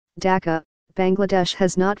Dhaka, Bangladesh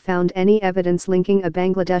has not found any evidence linking a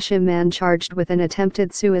Bangladeshi man charged with an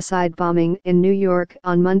attempted suicide bombing in New York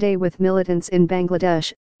on Monday with militants in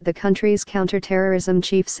Bangladesh. The country's counterterrorism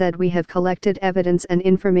chief said, "We have collected evidence and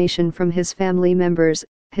information from his family members,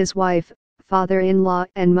 his wife, father-in-law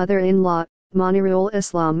and mother-in-law." Monirul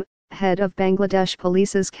Islam, head of Bangladesh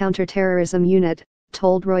Police's counterterrorism unit,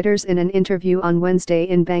 told Reuters in an interview on Wednesday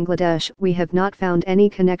in Bangladesh, "We have not found any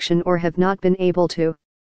connection or have not been able to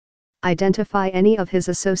identify any of his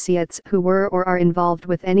associates who were or are involved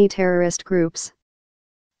with any terrorist groups."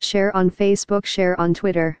 Share on Facebook, share on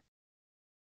Twitter.